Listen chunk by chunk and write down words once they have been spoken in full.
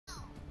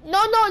No,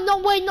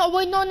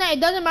 it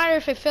doesn't matter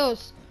if it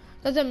fills.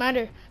 Doesn't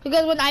matter.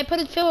 Because when I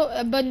put it fill,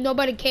 but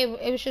nobody came.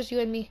 It was just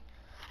you and me.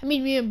 I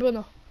mean, me and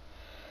Bruno.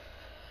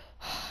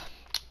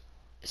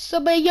 So,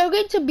 but you're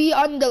going to be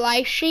on the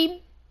live stream.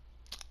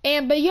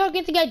 But you're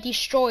going to get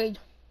destroyed.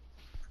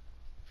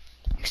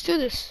 Let's do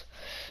this.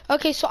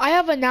 Okay, so I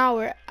have an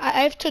hour.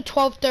 I have to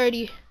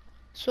 12:30.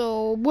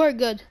 So, we're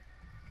good.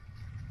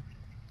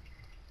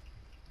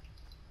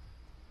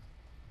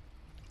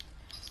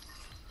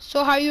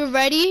 So, are you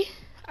ready?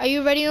 Are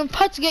you ready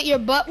to get your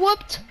butt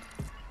whooped?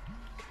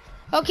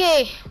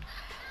 Okay.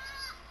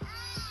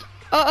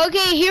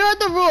 Okay, here are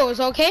the rules,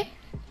 okay?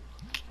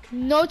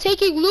 No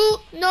taking loot,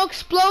 no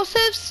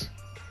explosives,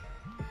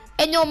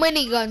 and no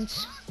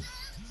miniguns.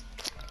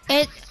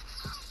 And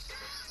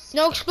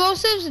no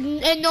explosives,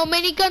 and no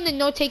minigun, and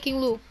no taking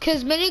loot.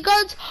 Because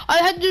miniguns, all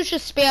you have to do is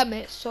just spam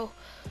it, so.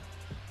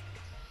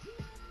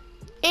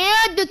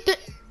 And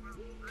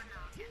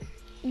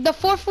the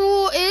fourth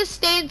rule is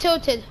staying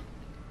tilted.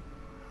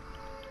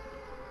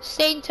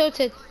 Staying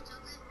tilted.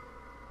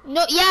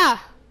 No, yeah.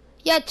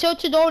 Yeah,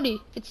 tilted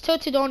only. It's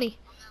tilted only.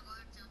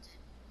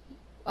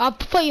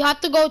 But you have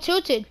to go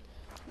tilted.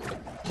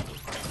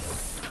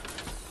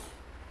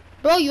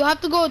 Bro, you have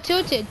to go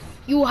tilted.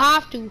 You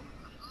have to.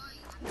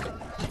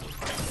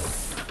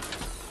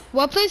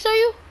 What place are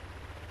you?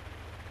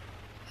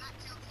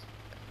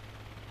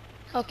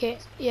 Okay,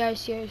 yeah, I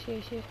see.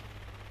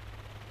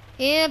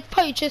 And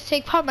probably just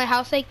take part of my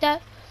house like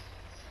that.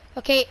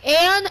 Okay,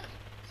 and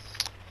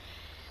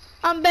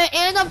but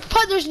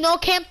there's no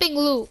camping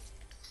loot.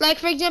 Like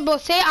for example,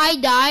 say I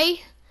die,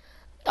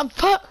 but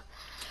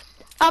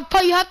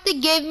you have to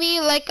give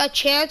me like a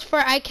chance for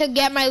I can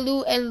get my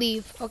loot and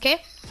leave.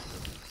 Okay?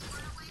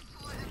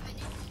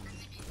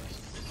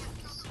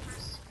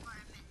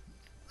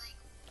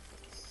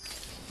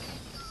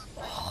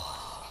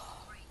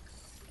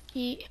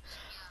 Yeah.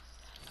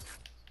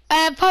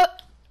 And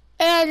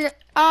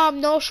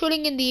no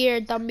shooting in the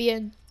air,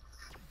 también.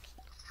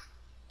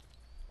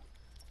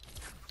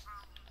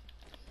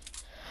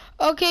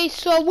 Okay,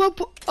 so we're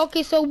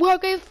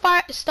going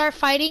to start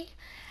fighting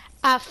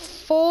at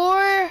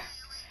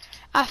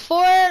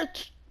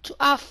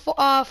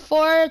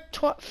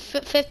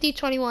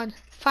 50:21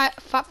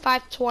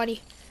 5:20.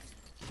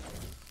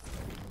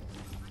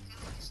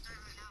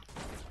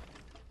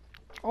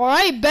 All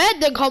right, bet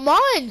then. Come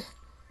on.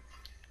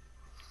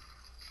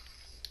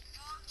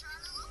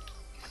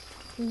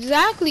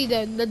 Exactly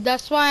then.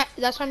 That's why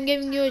I'm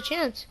giving you a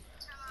chance.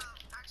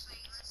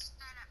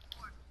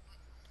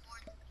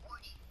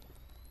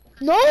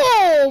 No,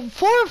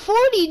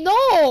 4:40.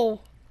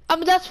 No.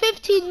 That's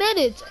 15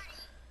 minutes.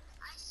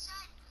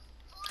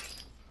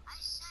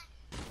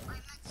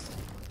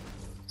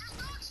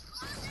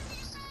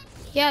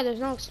 Yeah, there's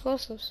no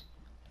explosives.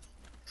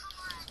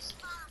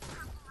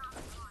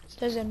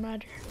 Doesn't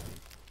matter.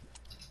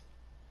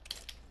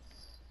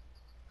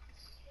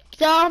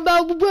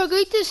 But we're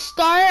going to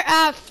start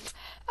at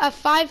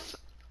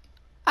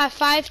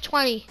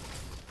 5:20.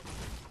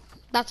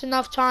 That's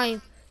enough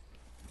time.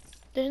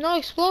 There's no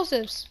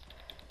explosives.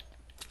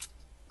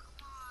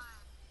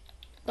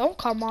 Don't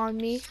come on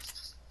me.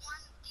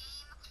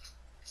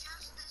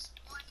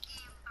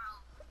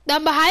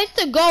 Then I have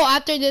to go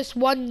after this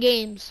one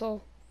game,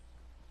 so.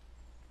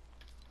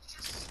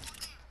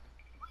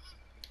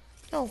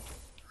 No.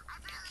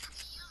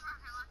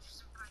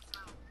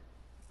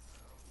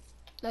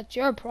 That's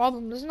your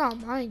problem, it's not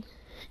mine.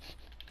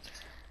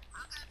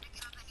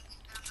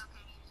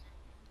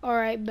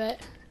 Alright,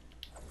 bet.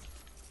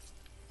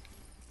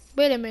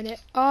 Wait a minute.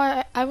 Oh,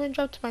 I haven't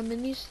dropped my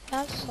minis.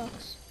 That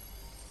sucks.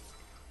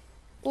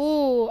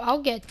 Ooh,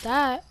 I'll get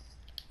that.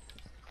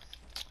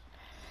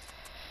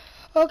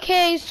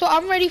 Okay, so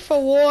I'm ready for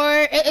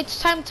war.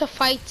 It's time to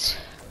fight.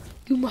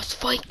 You must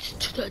fight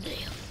to the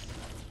death.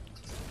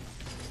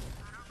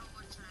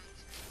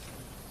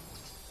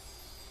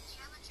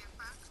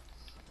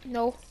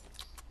 No.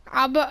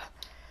 But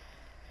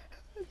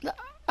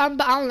I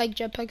don't like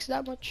jetpacks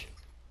that much.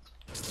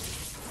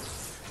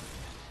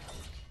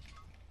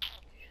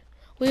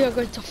 We are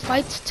going to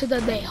fight to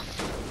the death.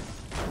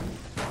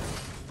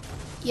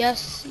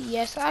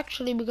 Yes,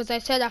 actually, because I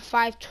said at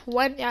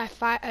 5:20,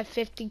 at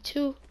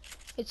 52.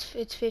 It's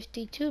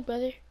 52,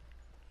 brother.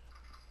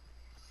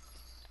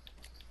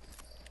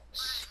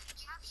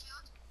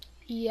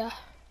 Yeah.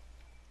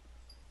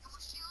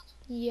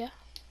 Yeah.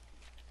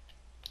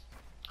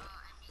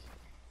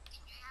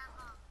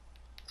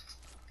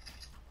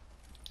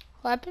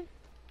 What happened?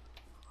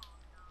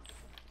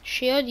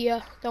 Shield?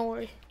 Yeah, don't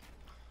worry.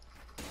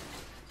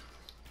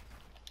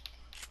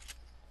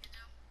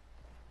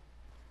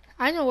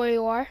 I know where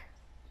you are.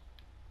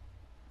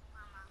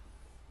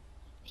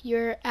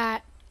 You're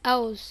at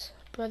L's,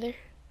 brother.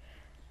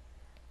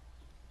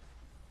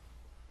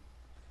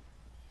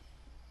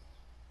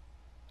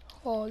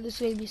 Oh,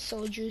 this is gonna be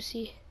so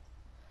juicy.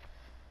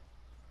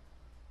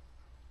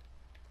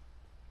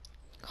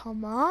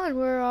 Come on,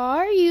 where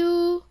are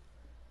you?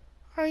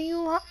 Are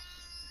you?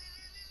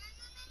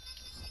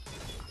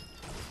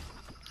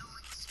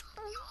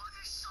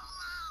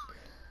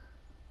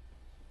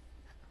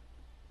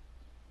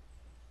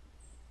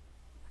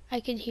 I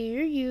can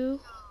hear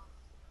you.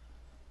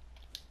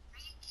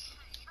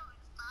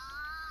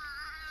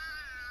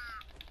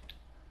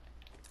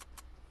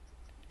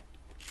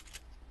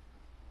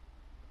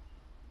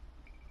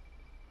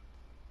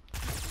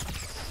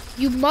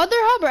 You mother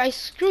hubber, I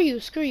screw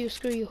you, screw you,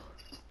 screw you.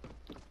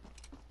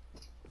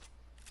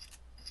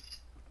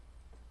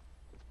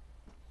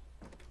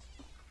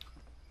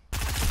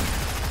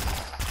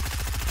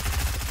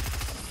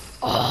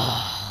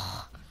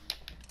 Oh.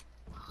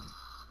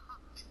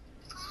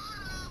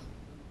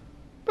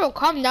 Bro,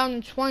 calm down,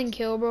 it's one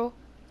kill, bro.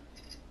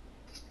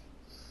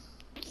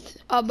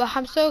 But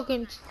I'm so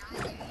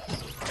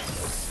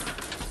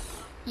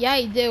yeah,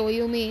 I did, what do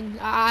you mean?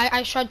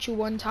 I shot you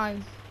one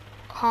time.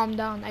 Calm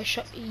down,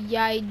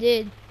 yeah, I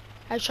did.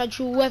 I shot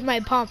you with my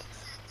pump.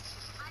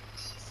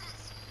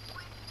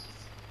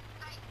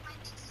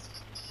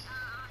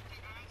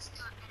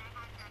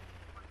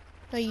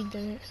 No, you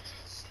didn't.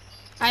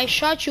 I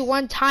shot you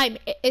one time.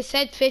 It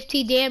said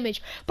 50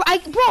 damage. But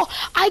bro,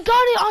 I got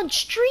it on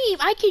stream.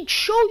 I can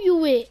show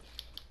you it.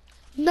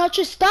 Not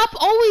just stop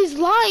always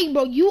lying,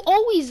 bro. You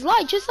always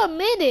lie. Just a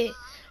minute.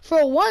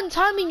 For one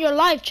time in your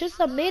life, just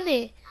a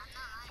minute.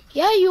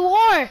 Yeah, you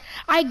are.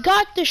 I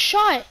got the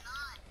shot.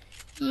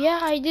 Yeah,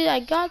 I did. I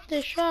got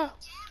the shot.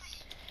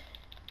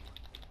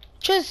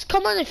 Just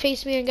come on and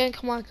face me again.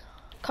 Come on.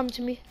 Come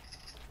to me.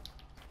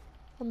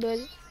 I'm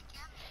good.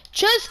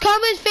 Just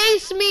come and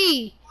face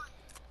me.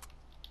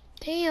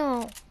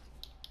 Damn.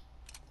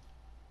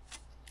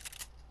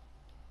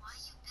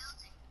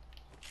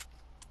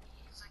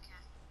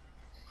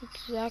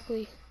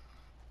 Exactly.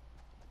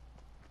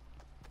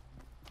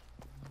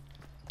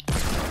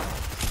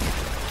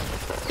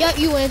 Yeah,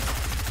 you win.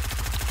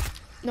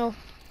 No.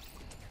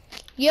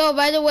 Yo,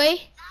 by the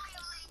way,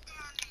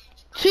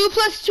 2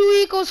 +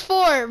 2 =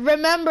 4.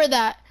 Remember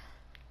that.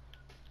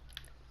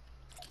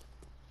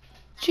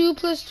 2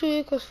 +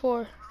 2 =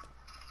 4.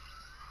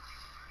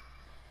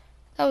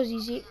 That was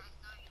easy.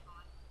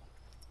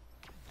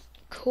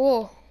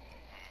 Cool.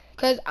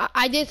 Cause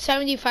I did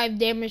 75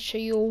 damage to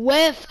you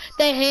with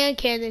the hand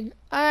cannon.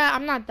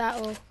 I'm not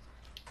that low.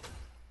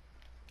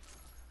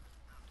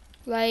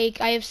 Like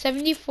I have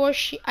 74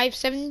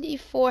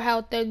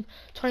 health and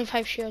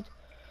 25 shield.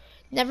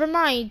 Never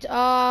mind.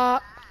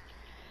 But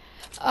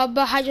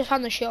I just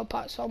found the shield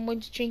pot, so I'm going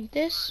to drink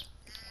this.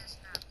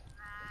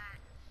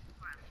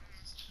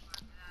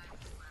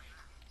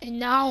 And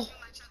now,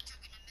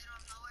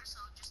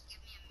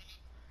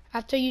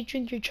 after you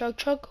drink your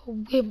chug,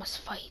 we must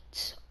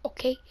fight.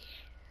 Okay?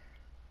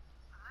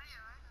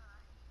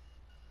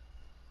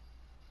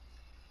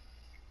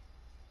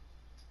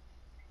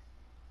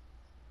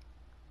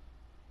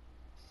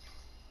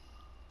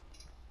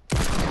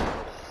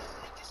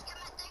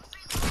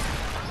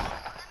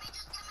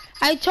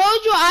 I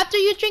told you after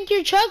you drink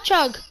your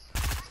chug.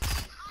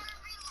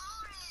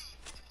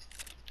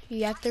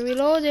 You have to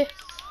reload it.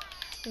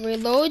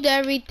 Reload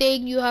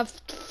everything. You have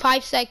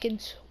 5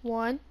 seconds.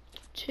 1,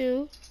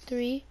 2,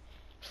 3,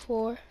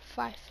 4,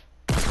 5.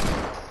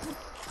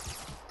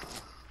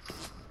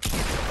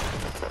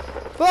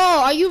 Bro,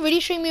 are you really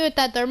shooting me with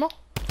that thermal?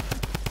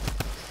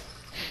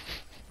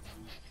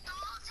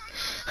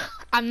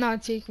 I'm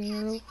not taking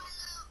you.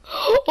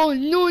 Oh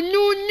no!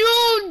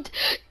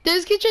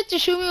 This kid tried to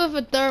shoot me with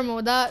a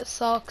thermal. That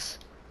sucks.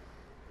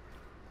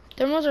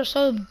 Thermals are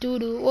so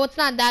doo-doo. Well, it's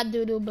not that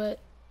doo-doo, but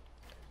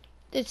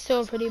it's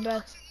still pretty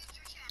bad.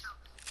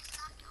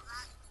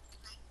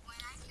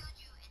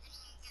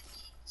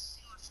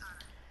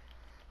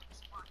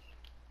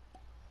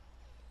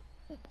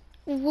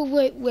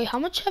 Wait, how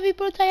much heavy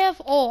bullets I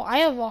have? Oh, I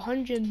have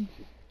 100.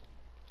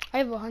 I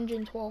have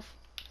 112.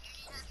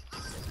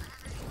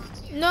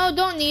 No,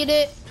 don't need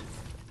it.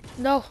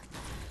 No.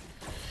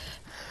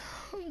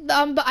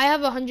 But I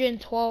have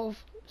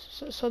 112.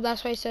 So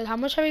that's why I said how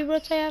much heavy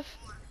bullets I have.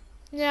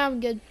 Yeah, I'm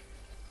good.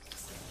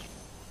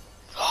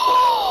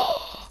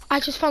 I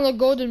just found a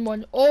golden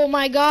one. Oh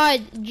my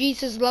god,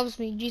 Jesus loves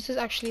me. Jesus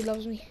actually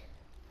loves me.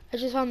 I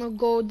just found a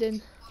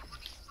golden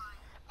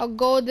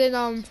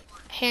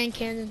hand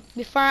cannon.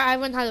 Before I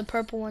went had a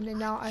purple one, and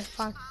now I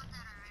found.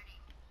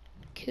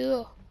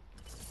 Cool.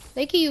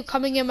 Thank you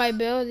coming in my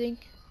building.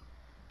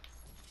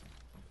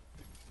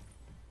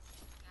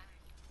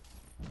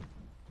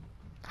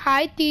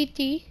 Hi,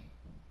 TT.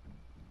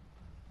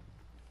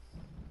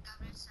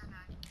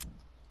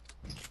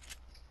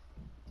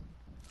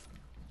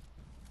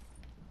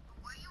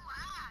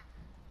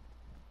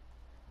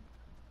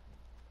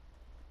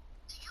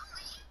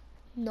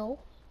 No.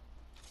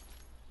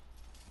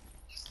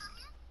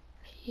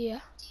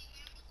 Yeah.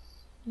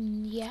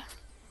 Yeah.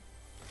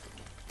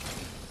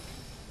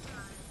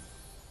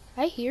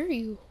 I hear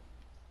you.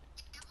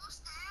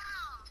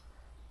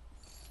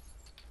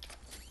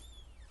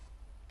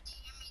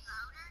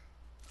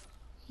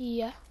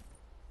 Yeah.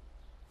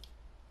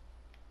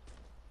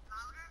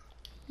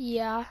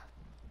 Yeah.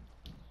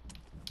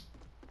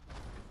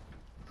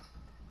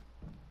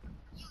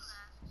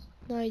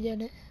 No, I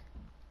didn't.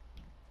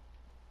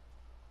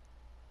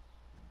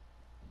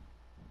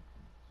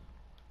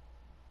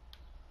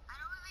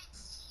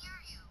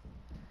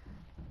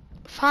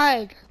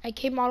 fine. I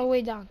came all the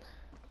way down.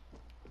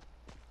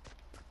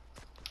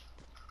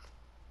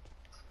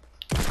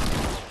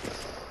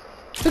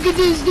 Look at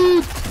this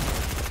dude.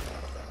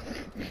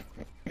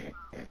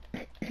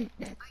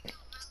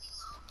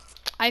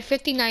 I have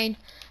 59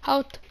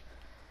 health.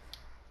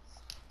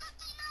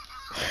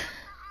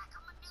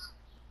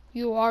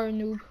 You are a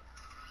noob.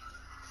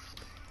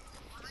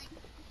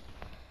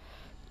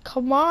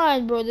 Come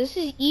on, bro. This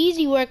is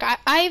easy work. I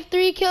have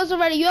 3 kills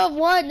already. You have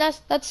 1.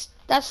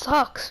 That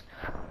sucks.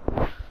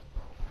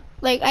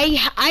 Like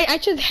I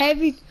just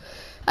heavied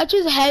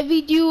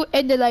you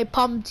and then I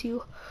pumped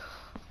you.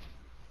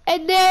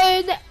 And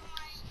then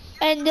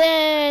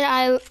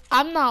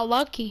I'm not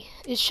lucky.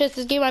 It's just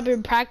this game I've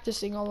been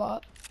practicing a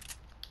lot.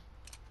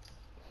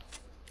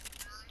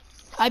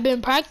 I've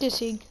been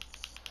practicing.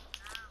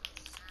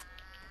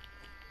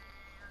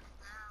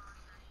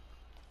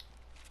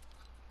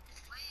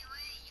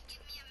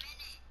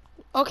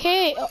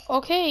 Okay,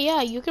 okay,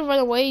 yeah, you can run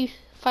away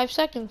 5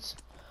 seconds.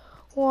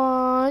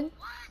 1,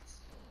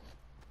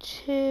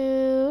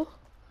 2,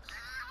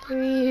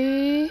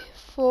 3,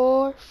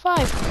 4,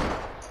 5.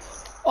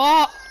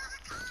 Oh,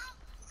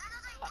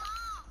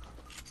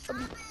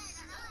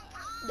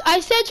 I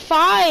said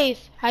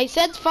 5. I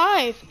said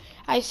 5.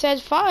 I said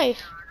 5.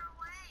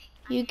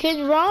 You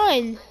can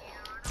run.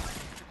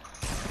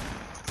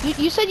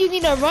 You said you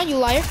need to run, you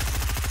liar.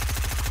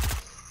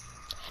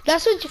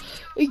 That's what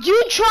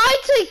you tried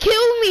to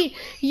kill me.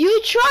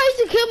 You tried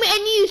to kill me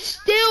and you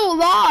still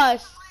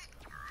lost.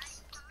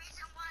 The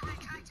reason why I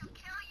tried to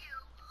kill you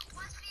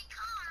was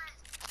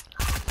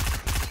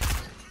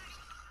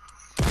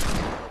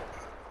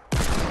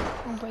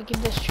because I'm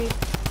breaking this tree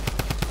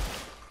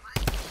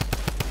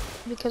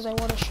because I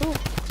want to shoot.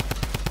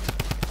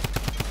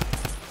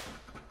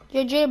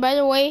 Yo, Jay, by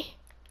the way,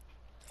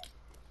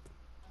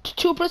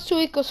 2 +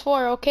 2 =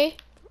 4, okay?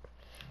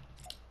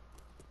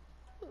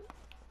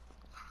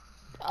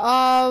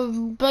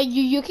 But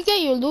you can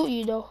get your loot,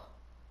 you know.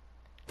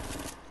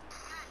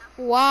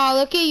 Wow,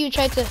 look at you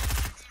tried to.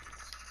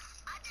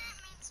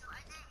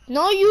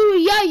 No,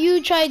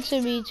 you tried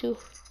to me too.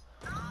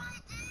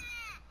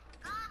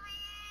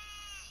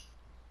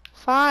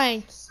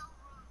 Fine.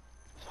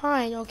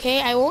 Fine,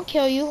 okay? I won't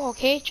kill you,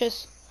 okay?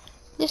 Just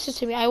listen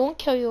to me. I won't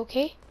kill you,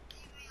 okay?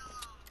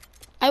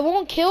 I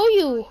won't kill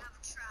you.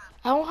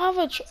 I don't have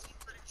a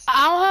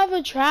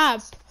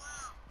trap.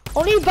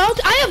 Only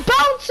bounce. I have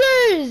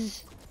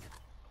bouncers.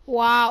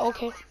 Wow,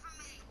 okay.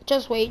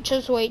 Just wait.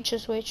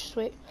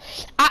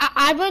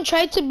 I'm gonna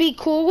try to be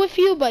cool with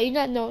you, but you're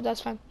not. No,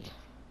 that's fine.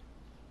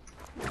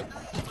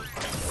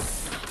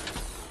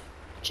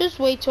 Just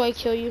wait till I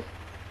kill you.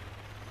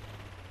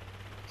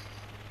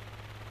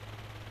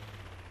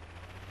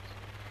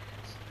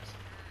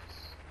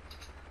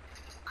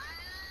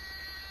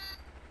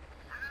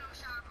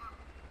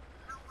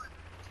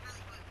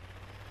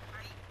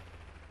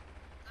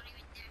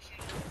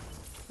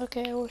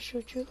 Okay, I will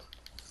shoot you.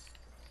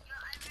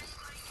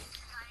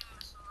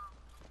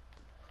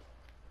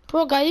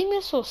 Bro, guiding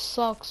missile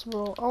sucks,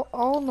 bro. I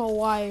don't know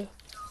why.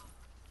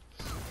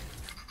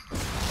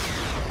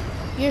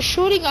 You're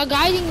shooting a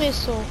guiding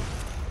missile.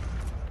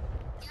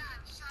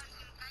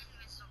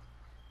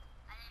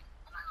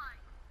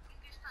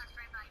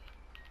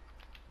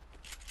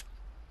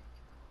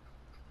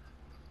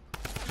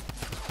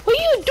 What are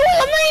you doing?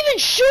 I'm not even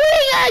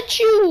shooting at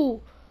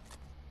you.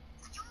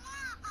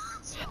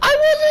 I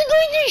wasn't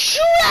going to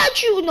shoot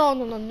at you. No.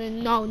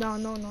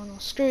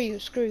 Screw you.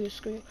 Screw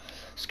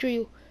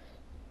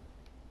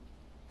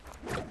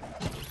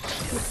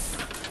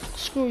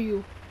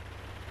you.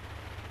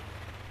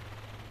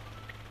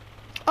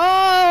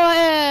 Oh,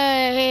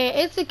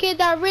 hey, it's a kid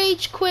that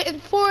rage quit in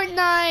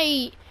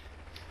Fortnite.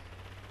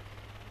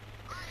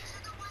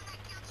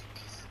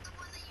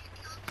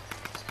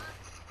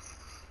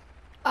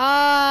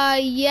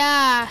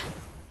 Yeah.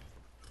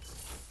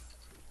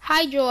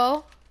 Hi,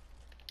 Joel.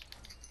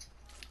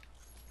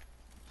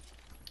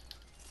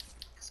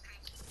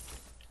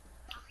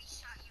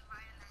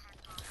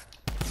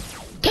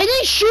 Can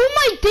I shoot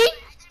my thing?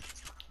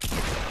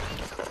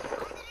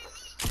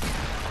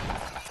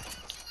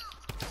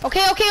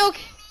 Okay.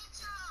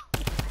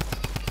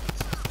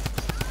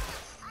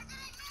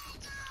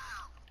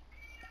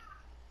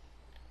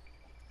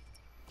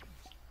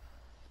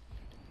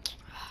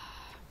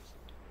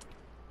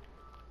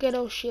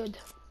 Ghetto shield.